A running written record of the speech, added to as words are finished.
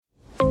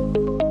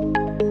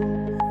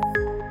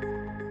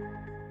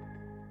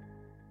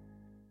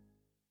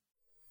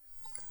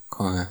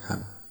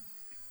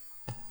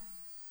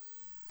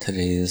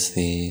Today is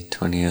the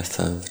 20th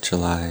of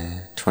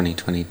July,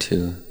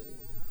 2022,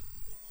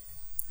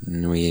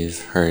 and we've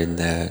heard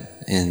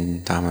that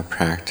in Dhamma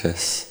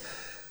practice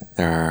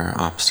there are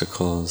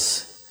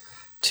obstacles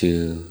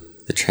to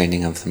the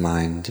training of the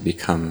mind to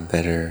become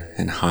better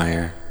and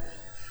higher.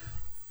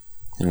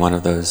 And one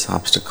of those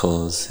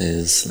obstacles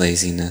is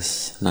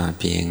laziness, not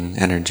being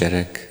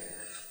energetic,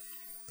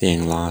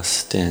 being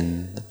lost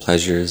in the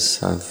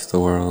pleasures of the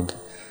world,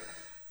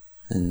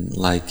 and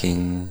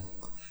liking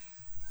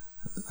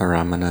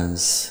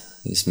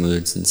aramanas, these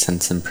moods and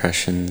sense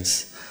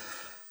impressions,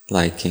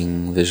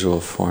 liking visual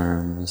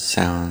forms,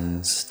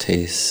 sounds,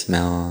 taste,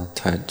 smell,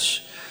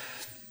 touch,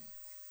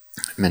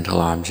 mental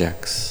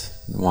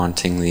objects,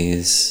 wanting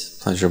these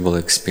pleasurable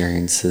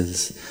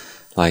experiences,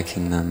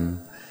 liking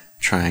them,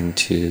 trying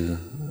to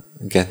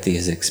get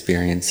these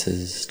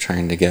experiences,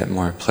 trying to get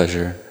more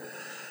pleasure.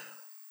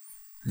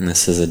 And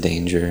this is a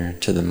danger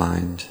to the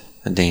mind,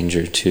 a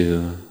danger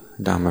to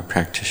Dhamma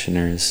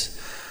practitioners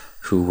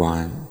who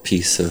want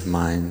peace of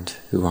mind,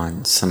 who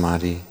want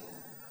samadhi.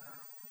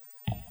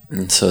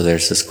 And so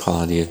there's this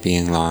quality of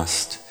being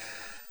lost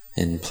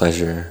in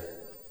pleasure,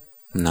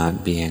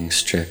 not being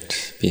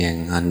strict,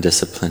 being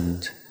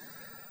undisciplined,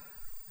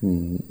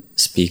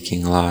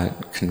 speaking a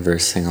lot,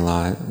 conversing a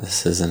lot.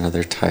 This is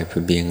another type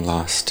of being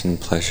lost in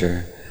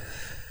pleasure,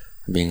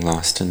 being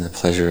lost in the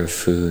pleasure of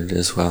food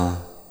as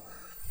well,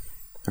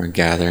 or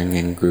gathering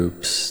in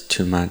groups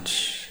too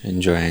much,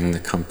 enjoying the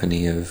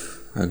company of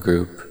a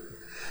group,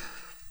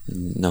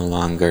 no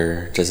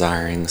longer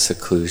desiring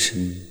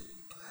seclusion.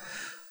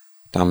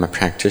 Dhamma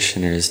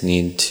practitioners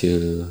need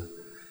to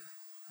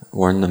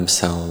warn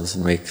themselves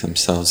and wake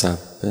themselves up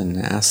and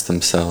ask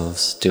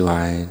themselves, do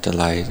I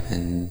delight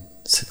in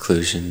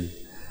seclusion?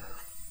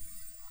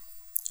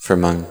 For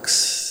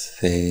monks,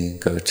 they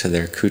go to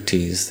their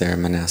kutis, their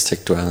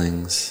monastic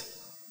dwellings,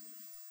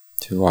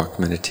 to walk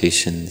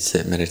meditation,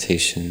 sit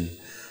meditation,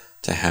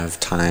 to have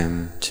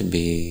time to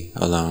be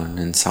alone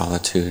in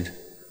solitude.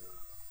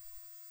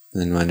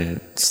 And then when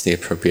it's the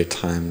appropriate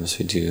times,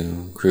 we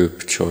do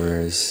group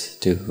chores,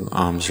 do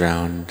alms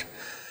round,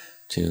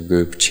 do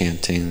group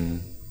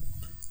chanting,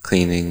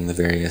 cleaning the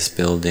various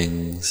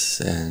buildings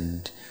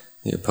and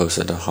the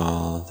Uposatha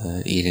hall,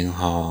 the eating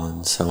hall,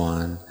 and so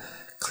on,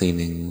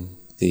 cleaning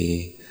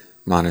the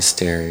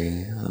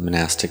monastery, the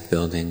monastic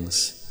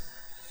buildings,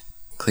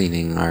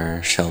 cleaning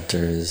our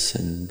shelters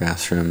and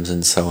bathrooms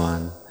and so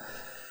on.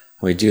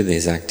 We do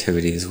these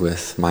activities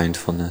with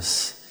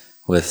mindfulness,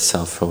 with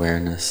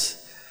self-awareness,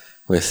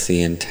 with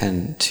the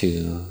intent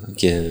to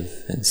give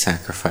and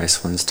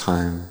sacrifice one's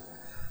time.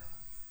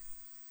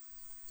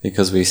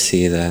 Because we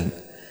see that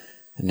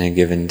in a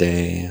given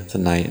day, the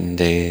night and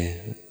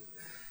day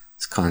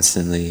is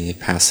constantly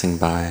passing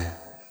by,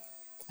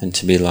 and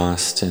to be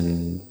lost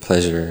in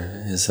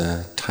pleasure is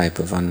a type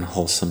of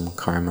unwholesome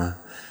karma,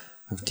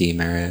 of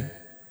demerit.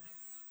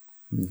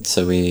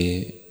 So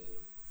we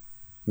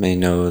may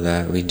know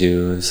that we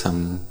do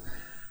some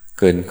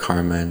good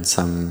karma and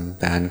some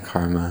bad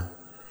karma,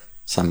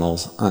 some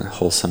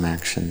wholesome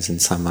actions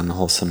and some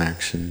unwholesome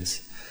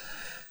actions.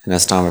 And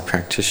as Dhamma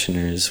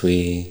practitioners,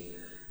 we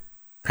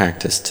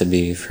practice to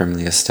be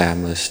firmly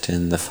established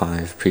in the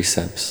 5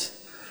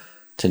 precepts,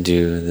 to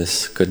do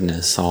this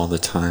goodness all the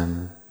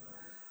time.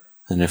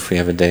 And if we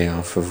have a day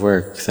off of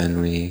work, then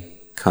we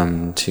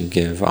come to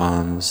give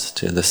alms,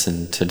 to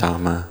listen to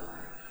Dhamma.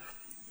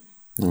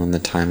 And when the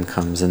time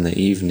comes in the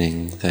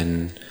evening,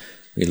 then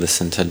we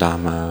listen to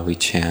Dhamma, we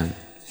chant,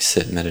 we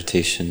sit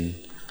meditation.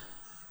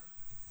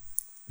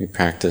 We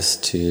practice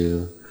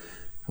to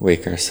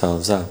wake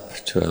ourselves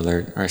up, to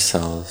alert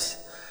ourselves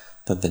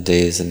that the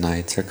days and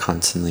nights are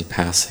constantly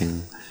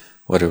passing.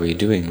 What are we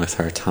doing with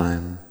our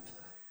time?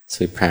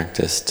 So we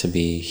practice to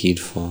be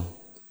heedful,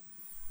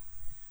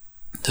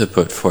 to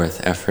put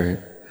forth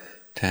effort,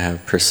 to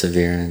have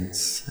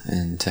perseverance,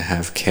 and to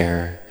have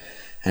care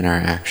in our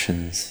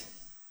actions.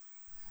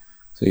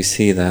 So we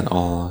see that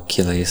all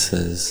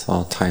kilesas,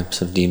 all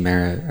types of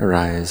demerit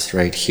arise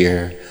right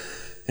here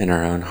in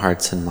our own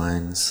hearts and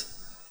minds.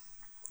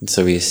 And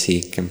so we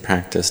seek and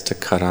practice to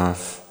cut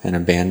off and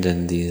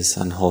abandon these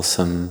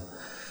unwholesome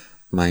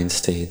mind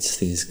states,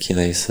 these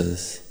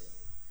kilesas.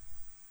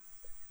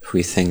 If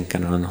we think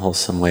in an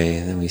unwholesome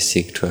way, then we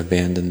seek to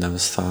abandon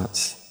those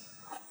thoughts.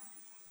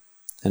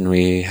 And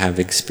we have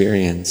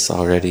experience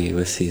already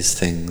with these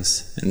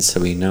things, and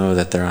so we know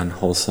that they're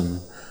unwholesome.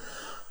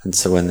 And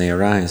so when they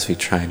arise, we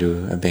try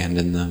to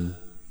abandon them.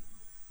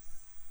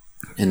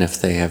 And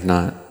if they have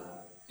not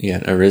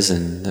yet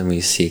arisen, then we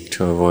seek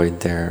to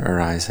avoid their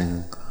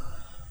arising.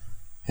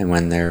 And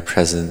when they're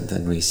present,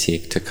 then we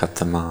seek to cut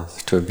them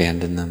off, to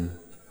abandon them.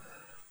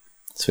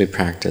 So we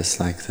practice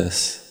like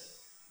this.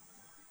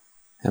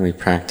 And we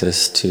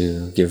practice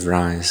to give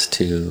rise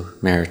to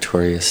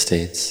meritorious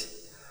states,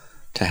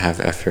 to have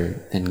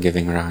effort in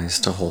giving rise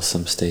to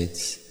wholesome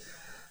states,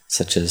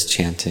 such as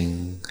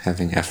chanting,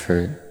 having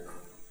effort,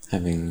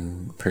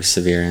 having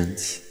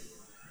perseverance.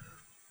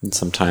 And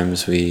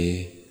sometimes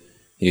we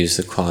use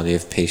the quality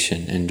of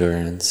patient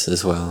endurance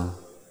as well.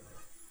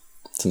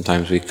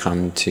 Sometimes we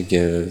come to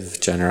give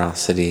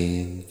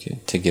generosity,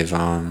 to give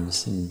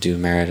alms, and do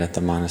merit at the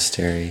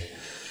monastery.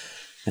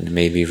 And it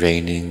may be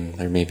raining,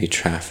 there may be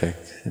traffic,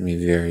 there may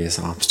be various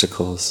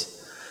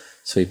obstacles.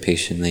 So we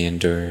patiently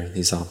endure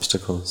these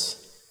obstacles.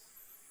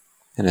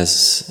 And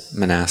as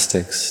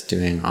monastics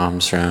doing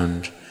alms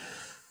round,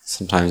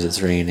 sometimes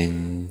it's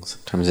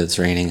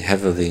raining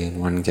heavily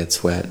and one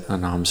gets wet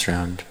on alms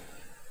round.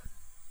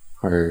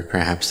 Or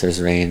perhaps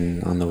there's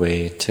rain on the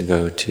way to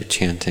go to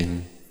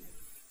chanting.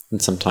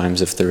 And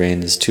sometimes if the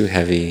rain is too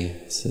heavy,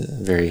 it's a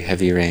very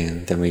heavy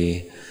rain, then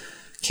we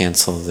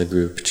cancel the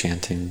group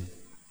chanting.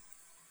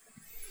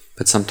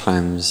 But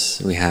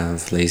sometimes we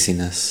have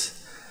laziness,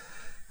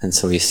 and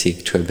so we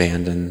seek to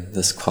abandon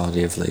this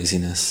quality of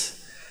laziness,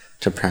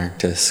 to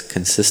practice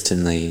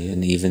consistently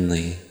and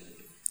evenly.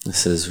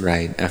 This is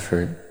right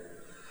effort,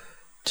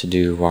 to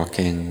do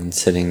walking and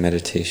sitting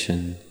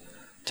meditation,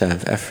 to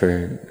have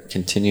effort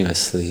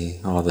continuously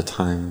all the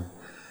time,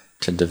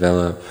 to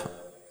develop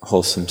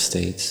wholesome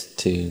states,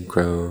 to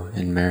grow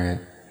in merit,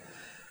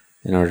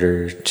 in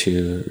order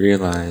to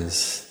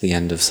realize the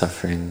end of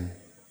suffering.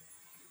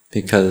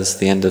 Because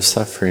the end of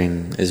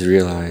suffering is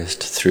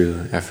realized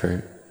through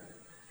effort.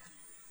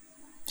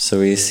 So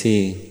we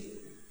see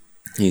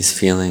these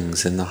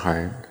feelings in the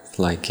heart,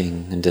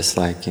 liking and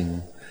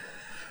disliking,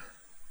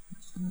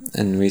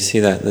 and we see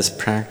that this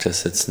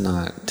practice, it's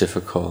not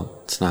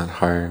difficult, it's not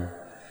hard.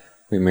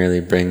 We merely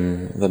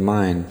bring the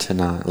mind to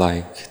not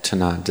like, to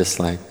not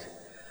dislike.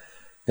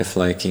 If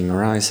liking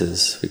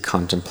arises, we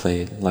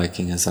contemplate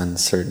liking as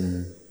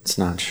uncertain, it's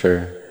not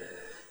sure.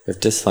 If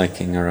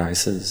disliking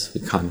arises, we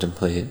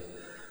contemplate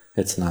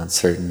it's not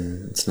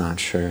certain, it's not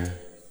sure.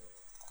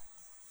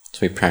 So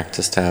we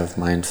practice to have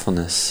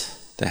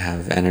mindfulness, to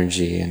have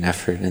energy and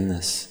effort in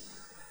this,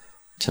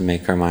 to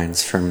make our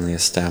minds firmly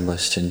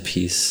established in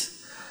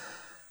peace,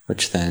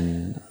 which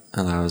then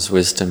allows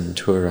wisdom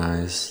to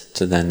arise,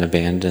 to then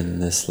abandon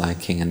this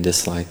liking and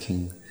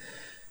disliking,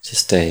 to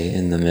stay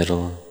in the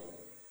middle,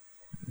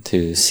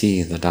 to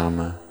see the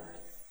Dhamma,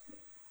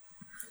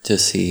 to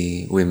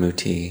see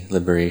vimutti,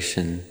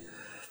 liberation,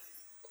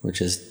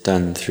 which is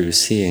done through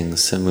seeing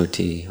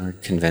sammuti, or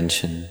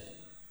convention.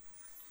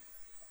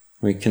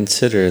 We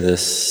consider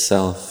this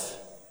self,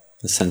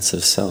 the sense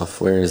of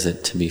self, where is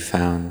it to be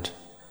found?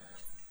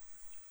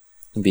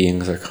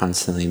 Beings are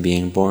constantly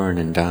being born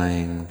and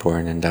dying,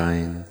 born and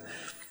dying.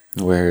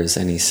 Where is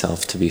any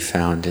self to be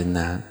found in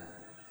that?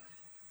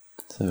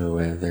 So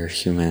whether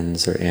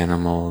humans or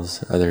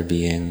animals or other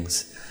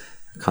beings,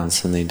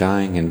 constantly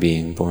dying and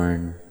being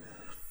born.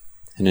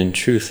 And in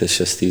truth, it's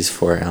just these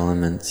four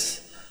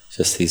elements,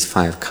 just these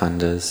five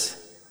khandhas.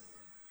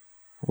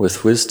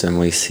 With wisdom,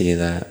 we see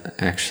that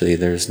actually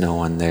there's no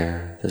one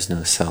there, there's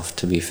no self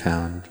to be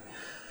found.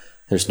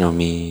 There's no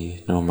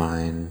me, no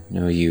mine,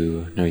 no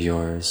you, no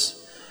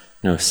yours,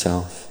 no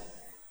self.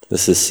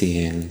 This is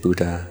seeing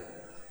Buddha.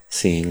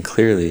 Seeing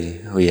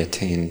clearly, we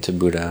attain to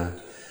Buddha,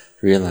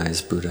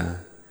 realize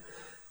Buddha.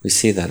 We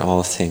see that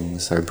all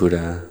things are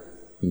Buddha.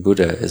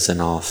 Buddha is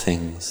in all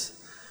things,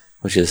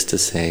 which is to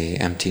say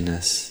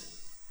emptiness.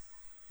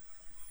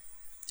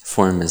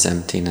 Form is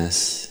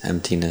emptiness,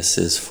 emptiness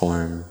is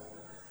form.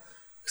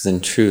 Because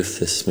in truth,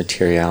 this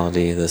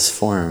materiality, this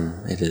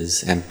form, it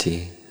is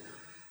empty.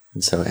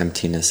 And so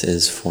emptiness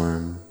is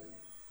form.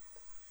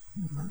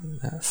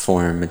 That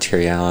form,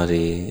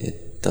 materiality,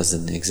 it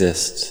doesn't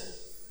exist.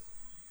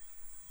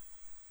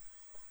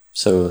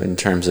 So in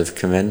terms of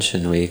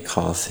convention, we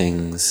call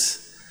things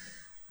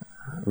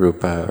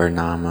rupa or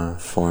nama,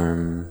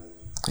 form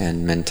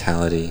and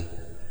mentality.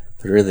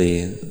 But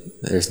really,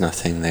 there's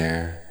nothing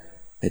there.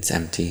 It's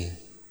empty.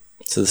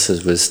 So this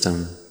is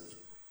wisdom.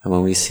 And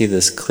when we see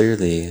this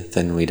clearly,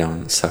 then we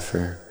don't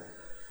suffer.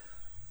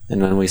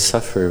 And when we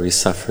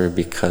suffer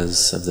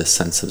because of the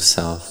sense of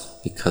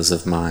self, because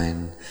of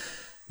mine,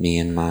 me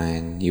and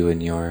mine, you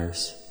and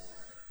yours.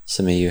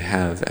 So may you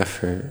have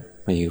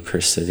effort, may you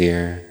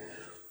persevere,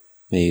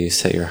 may you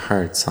set your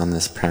hearts on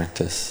this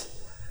practice.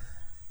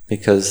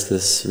 Because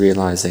this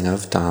realizing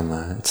of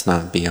Dhamma, it's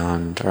not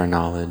beyond our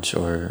knowledge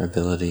or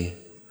ability.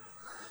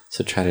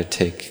 So try to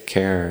take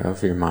care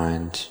of your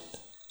mind,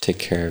 take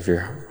care of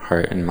your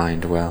heart and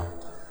mind well.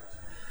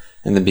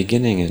 In the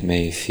beginning it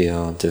may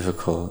feel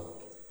difficult.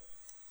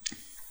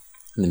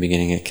 In the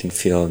beginning it can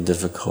feel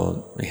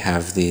difficult. We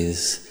have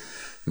these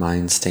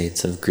mind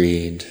states of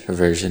greed,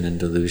 aversion and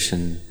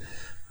delusion,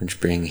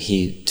 which bring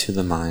heat to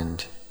the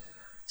mind.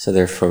 So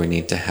therefore we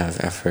need to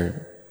have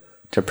effort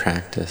to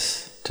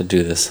practice, to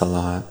do this a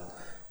lot,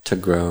 to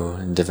grow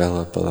and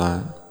develop a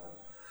lot.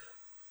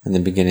 In the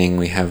beginning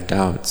we have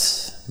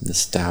doubts,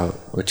 this doubt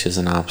which is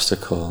an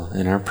obstacle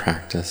in our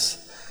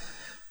practice,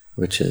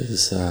 which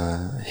is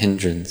a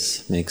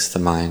hindrance, makes the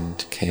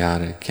mind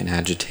chaotic and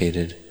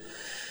agitated.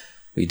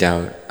 We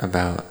doubt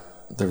about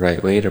the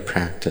right way to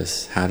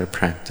practice, how to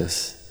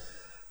practice.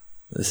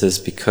 This is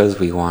because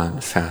we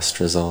want fast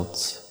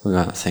results, we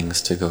want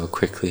things to go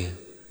quickly.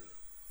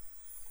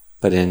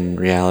 But in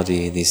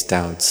reality, these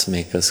doubts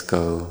make us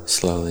go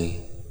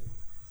slowly.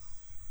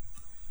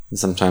 And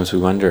sometimes we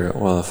wonder,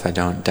 well, if I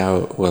don't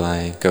doubt, will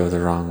I go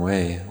the wrong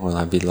way? Will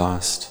I be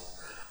lost?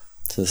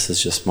 So this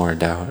is just more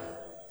doubt.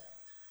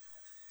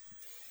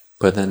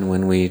 But then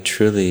when we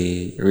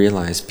truly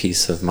realize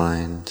peace of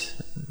mind,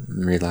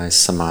 realize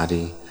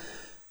samadhi,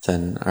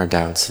 then our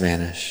doubts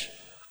vanish.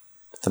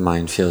 The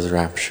mind feels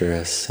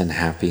rapturous and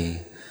happy.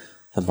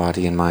 The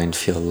body and mind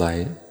feel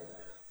light.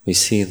 We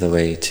see the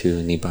way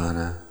to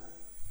Nibbana.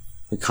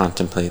 We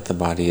contemplate the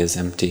body as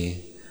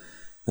empty.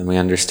 Then we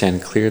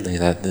understand clearly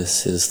that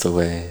this is the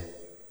way.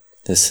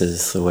 This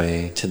is the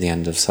way to the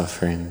end of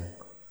suffering.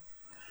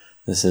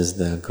 This is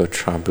the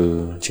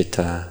Gotrabhu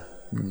Citta,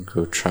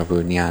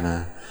 Gotrabhu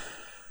Jnana,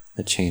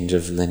 the change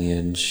of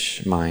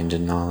lineage, mind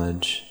and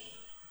knowledge,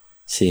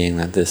 seeing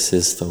that this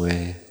is the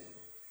way.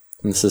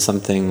 And this is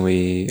something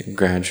we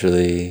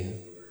gradually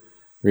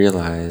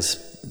realize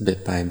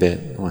bit by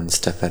bit, one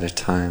step at a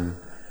time,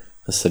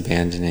 this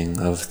abandoning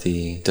of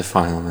the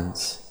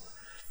defilements.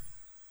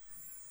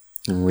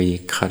 And we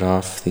cut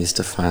off these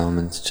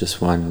defilements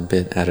just one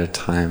bit at a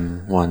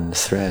time, one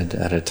thread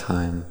at a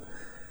time.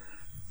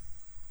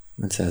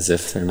 It's as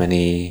if there are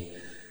many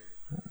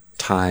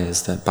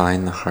ties that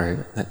bind the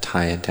heart, that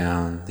tie it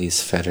down,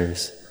 these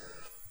fetters.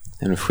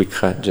 And if we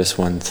cut just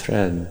one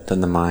thread, then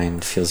the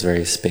mind feels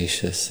very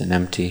spacious and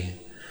empty.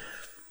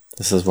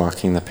 This is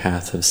walking the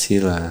path of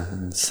sila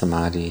and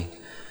samadhi,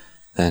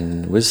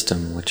 then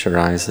wisdom which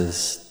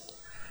arises.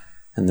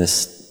 And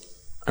this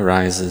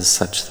arises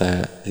such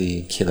that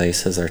the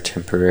kilesas are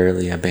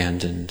temporarily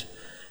abandoned,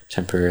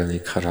 temporarily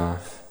cut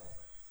off.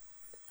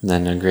 And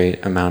then a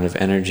great amount of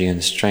energy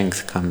and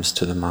strength comes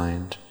to the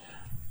mind.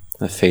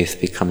 The faith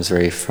becomes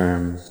very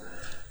firm,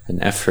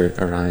 and effort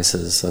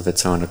arises of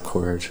its own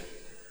accord.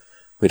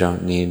 We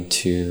don't need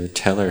to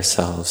tell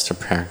ourselves to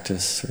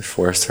practice or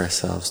force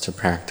ourselves to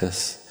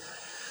practice,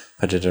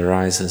 but it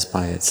arises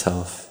by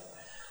itself.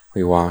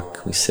 We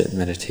walk, we sit in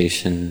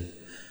meditation,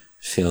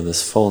 feel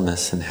this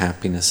fullness and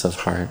happiness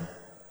of heart.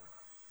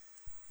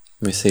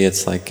 We see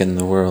it's like in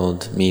the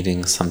world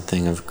meeting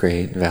something of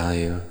great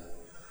value,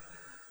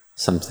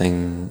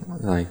 something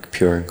like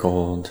pure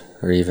gold,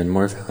 or even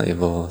more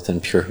valuable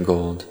than pure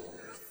gold.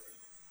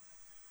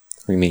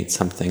 We meet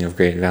something of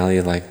great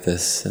value like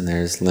this, and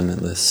there's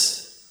limitless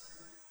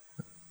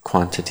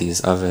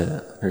quantities of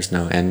it. There's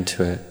no end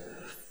to it.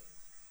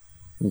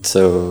 And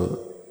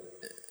so,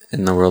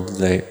 in the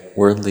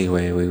worldly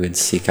way, we would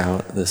seek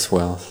out this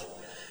wealth.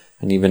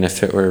 And even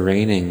if it were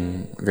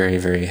raining very,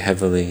 very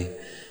heavily,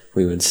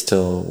 we would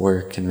still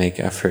work and make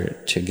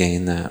effort to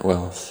gain that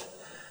wealth.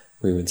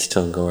 We would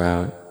still go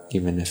out,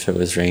 even if it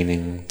was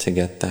raining, to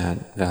get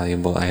that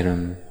valuable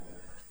item.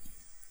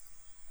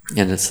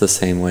 And it's the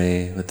same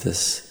way with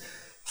this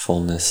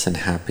fullness and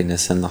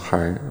happiness in the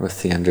heart,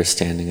 with the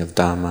understanding of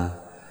Dhamma.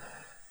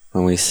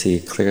 When we see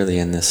clearly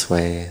in this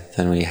way,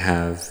 then we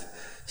have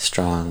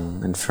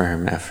strong and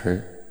firm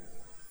effort.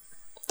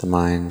 The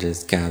mind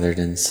is gathered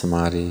in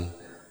samadhi.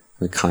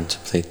 We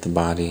contemplate the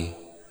body.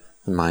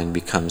 The mind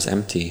becomes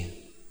empty.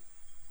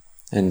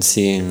 And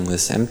seeing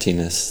this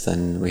emptiness,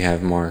 then we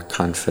have more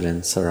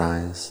confidence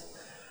arise.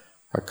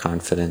 Our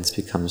confidence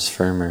becomes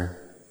firmer.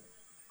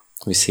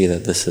 We see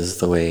that this is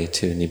the way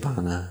to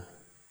Nibbana.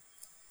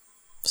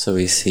 So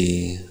we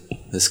see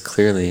this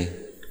clearly,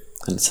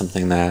 and it's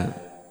something that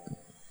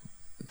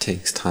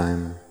takes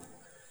time.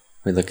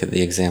 We look at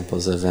the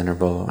examples of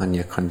Venerable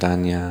Anya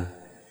Kondanya,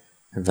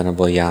 and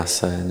Venerable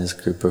Yasa and his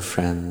group of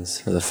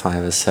friends, or the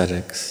 5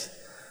 ascetics.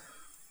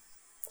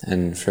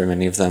 And for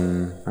many of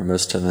them, or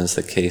most of them, is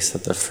the case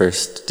that the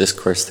first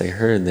discourse they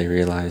heard, they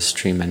realized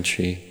stream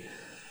entry,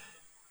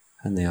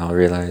 and they all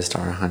realized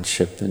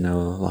arahantship in no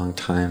long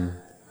time.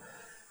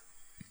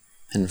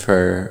 And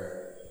for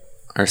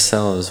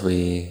ourselves,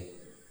 we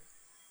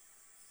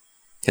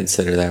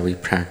consider that we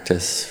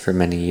practice for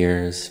many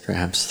years,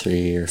 perhaps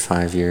 3 or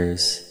 5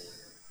 years,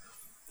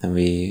 and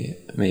we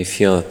may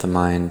feel that the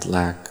mind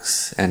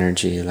lacks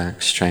energy,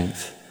 lacks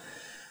strength,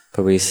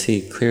 but we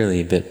see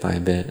clearly bit by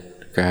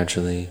bit,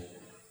 gradually,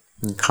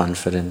 and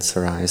confidence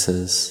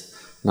arises,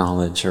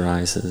 knowledge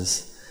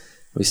arises.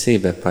 We see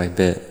bit by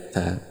bit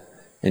that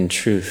in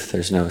truth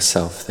there's no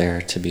self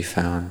there to be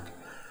found.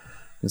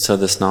 And so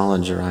this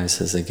knowledge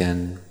arises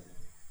again.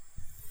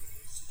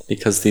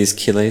 Because these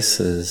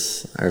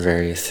kilesas are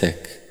very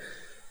thick,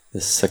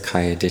 this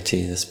Sakkaya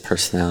Ditthi, this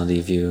personality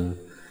view,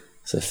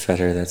 is a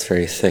fetter that's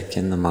very thick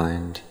in the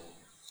mind.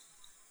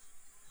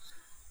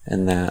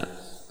 And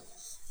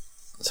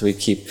so we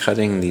keep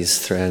cutting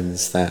these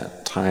threads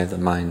that tie the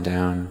mind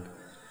down.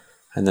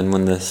 And then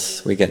when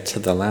we get to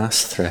the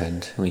last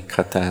thread, and we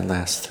cut that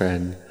last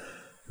thread,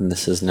 and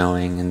this is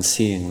knowing and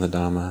seeing the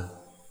Dhamma.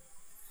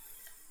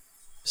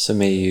 So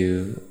may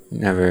you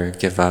never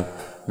give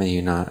up, may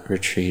you not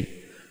retreat,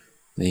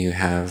 may you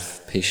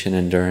have patient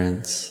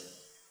endurance,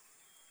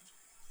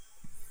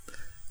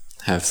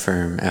 have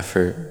firm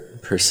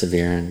effort,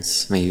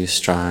 perseverance, may you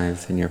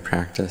strive in your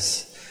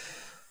practice.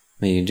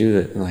 May you do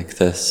it like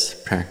this,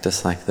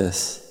 practice like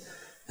this,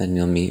 then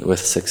you'll meet with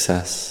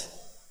success.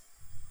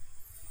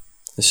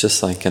 It's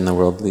just like in the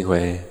worldly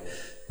way,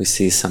 we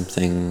see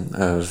something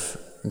of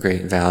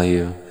great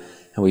value,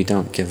 and we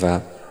don't give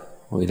up,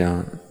 we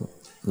don't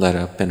let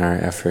up in our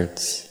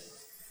efforts.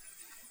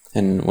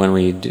 And when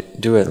we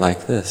do it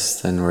like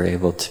this, then we're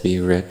able to be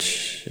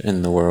rich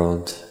in the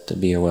world, to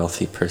be a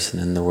wealthy person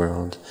in the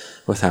world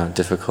without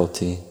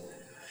difficulty.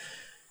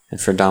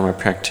 And for Dhamma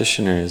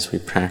practitioners, we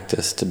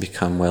practice to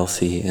become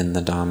wealthy in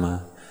the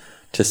Dhamma,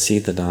 to see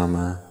the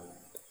Dhamma,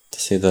 to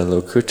see the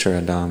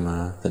Lokuttara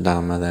Dhamma, the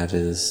Dhamma that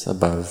is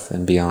above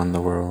and beyond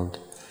the world.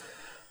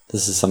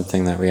 This is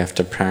something that we have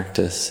to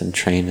practice and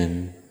train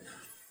in,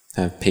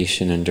 have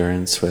patient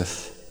endurance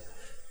with,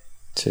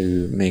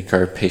 to make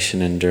our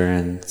patient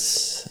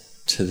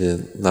endurance to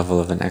the level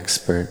of an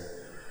expert,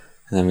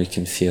 and then we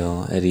can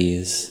feel at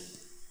ease.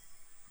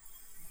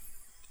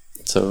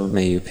 So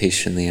may you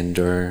patiently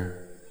endure,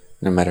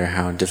 no matter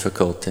how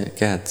difficult it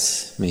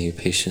gets, may you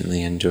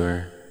patiently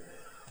endure.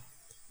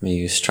 May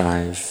you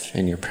strive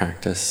in your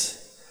practice.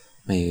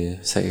 May you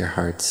set your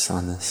hearts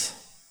on this.